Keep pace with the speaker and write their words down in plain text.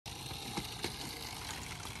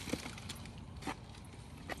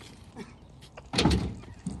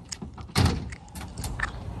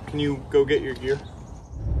Can you go get your gear?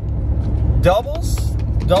 Doubles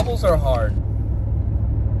are hard.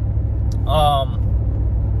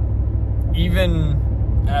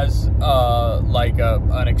 Even as like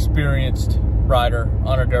an experienced rider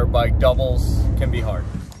on a dirt bike, doubles can be hard.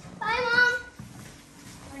 Bye, Mom.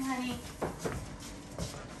 Bye, honey.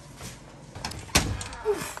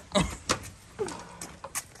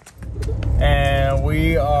 And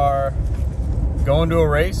we are going to a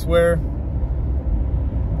race where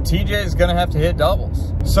TJ is gonna have to hit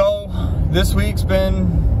doubles. So this week's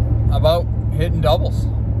been about hitting doubles,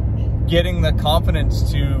 getting the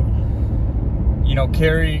confidence to, you know,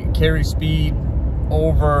 carry speed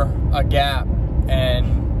over a gap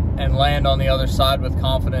and land on the other side with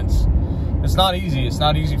confidence. It's not easy. It's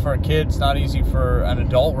not easy for a kid. It's not easy for an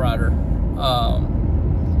adult rider.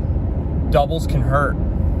 Doubles can hurt.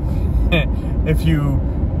 If you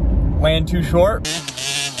land too short.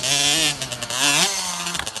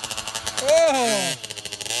 Oh.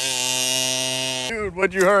 Dude,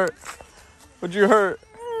 what'd you hurt? What'd you hurt?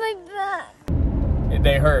 Like that.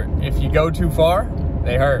 They hurt. If you go too far,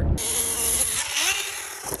 they hurt.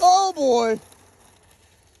 Oh boy.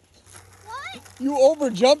 What? You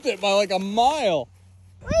overjumped it by like a mile.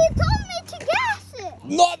 Well, you told me to gas it.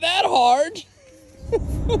 Not that hard.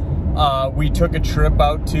 We took a trip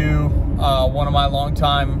out to one of my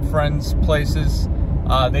longtime friends' places.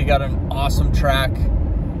 They got an awesome track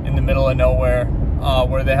in the middle of nowhere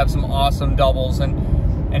where they have some awesome doubles,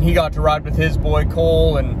 and he got to ride with his boy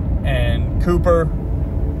Cole and Cooper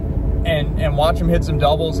and watch him hit some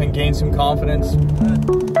doubles and gain some confidence.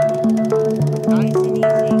 Nice and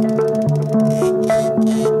easy.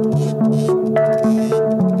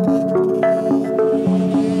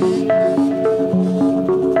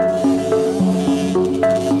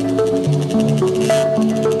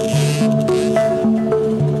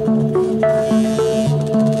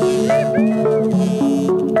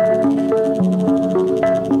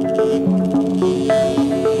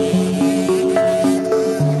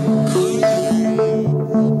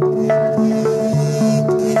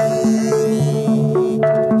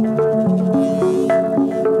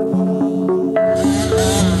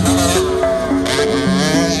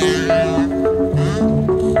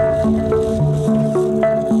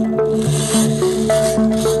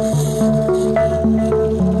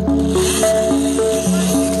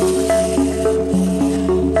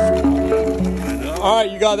 All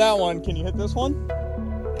right, you got that one. Can you hit this one?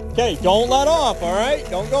 Okay, don't let off, all right?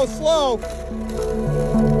 Don't go slow.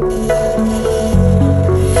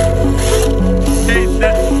 Cased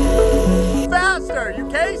it. Faster, you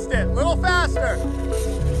cased it. A little faster.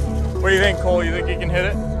 What do you think, Cole? You think you can hit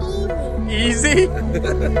it? Easy?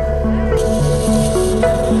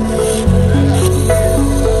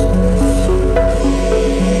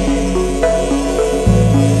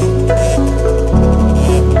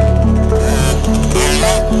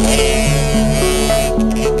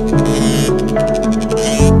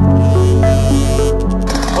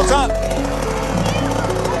 What's up?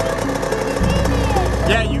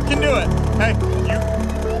 Yeah, you can do it. Hey, you.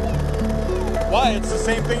 Why? It's the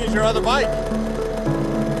same thing as your other bike.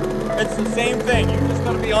 It's the same thing. You just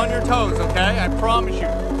gotta be on your toes, okay? I promise you.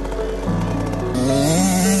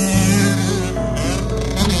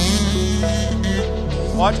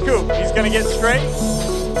 Watch Coop. He's gonna get straight.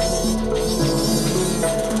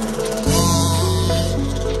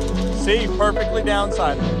 See, perfectly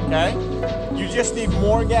downside, okay? You just need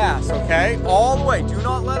more gas, okay? All the way. Do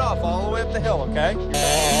not let off all the way up the hill, okay?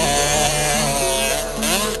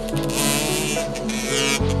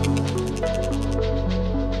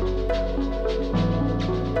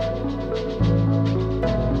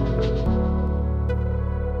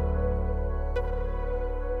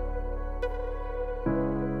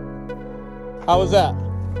 How was that?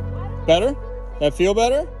 Better? That feel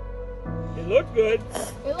better? It looked good.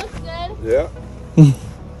 It looks good. Yeah. It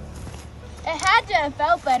had to have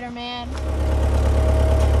felt better, man.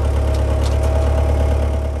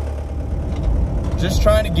 Just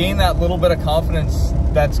trying to gain that little bit of confidence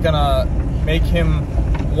that's gonna make him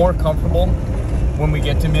more comfortable when we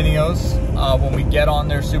get to Minios, when we get on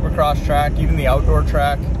their Supercross track, even the outdoor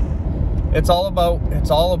track. It's all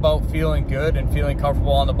about feeling good and feeling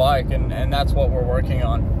comfortable on the bike, and that's what we're working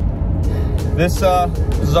on. This is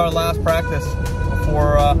our last practice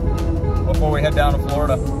before we head down to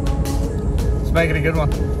Florida. Let's make it a good one.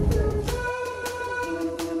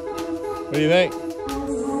 What do you think?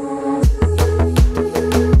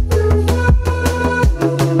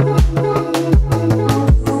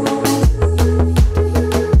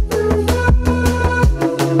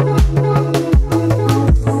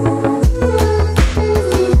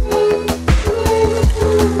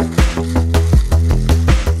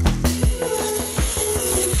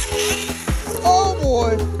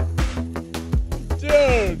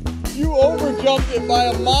 overjumped it by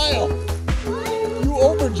a mile. You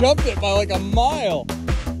overjumped it by like a mile.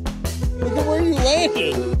 Look at where you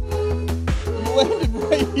landed. You landed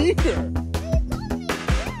right here.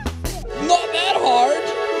 Not that hard.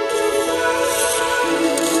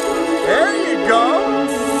 There you go.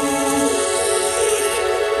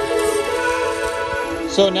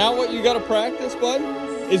 So now what you gotta practice, bud,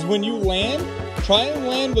 is when you land, try and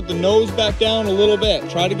land with the nose back down a little bit.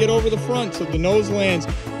 Try to get over the front so the nose lands.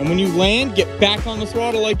 And when you land, get back on the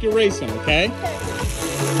throttle like you're racing, okay?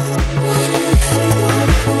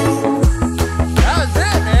 That was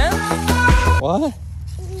it, man. What?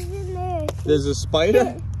 He's in there. There's a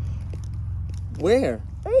spider? Where?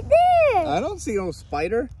 Right there. I don't see no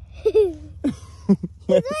spider. He's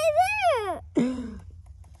right there.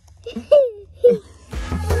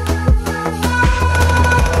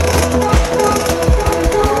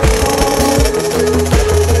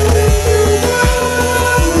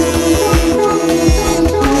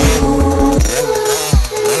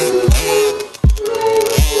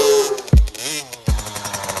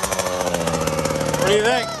 What do you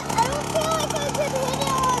think? I don't feel like I could hit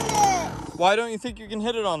it on this. Why don't you think you can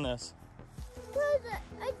hit it on this? Because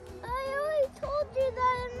I already told you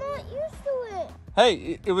that I'm not used to it.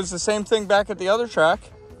 Hey, it was the same thing back at the other track.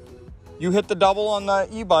 You hit the double on the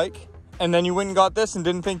e-bike, and then you went and got this and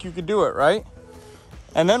didn't think you could do it, right?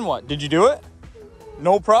 And then what? Did you do it?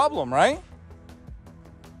 No problem, right?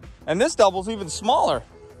 And this double's even smaller.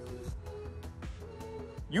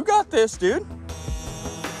 You got this, dude.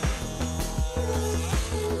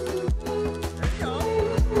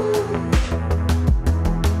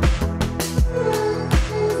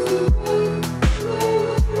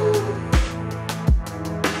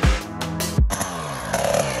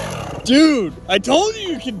 Dude, I told you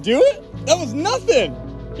you could do it. That was nothing.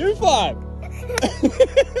 You're fine.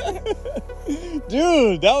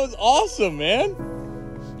 Dude, that was awesome, man.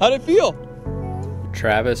 How'd it feel?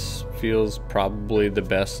 Travis feels probably the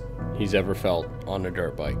best he's ever felt on a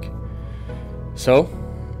dirt bike. So,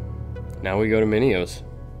 now we go to Minios.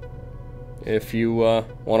 If you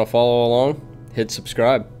want to follow along, hit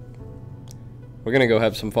subscribe. We're going to go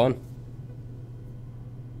have some fun.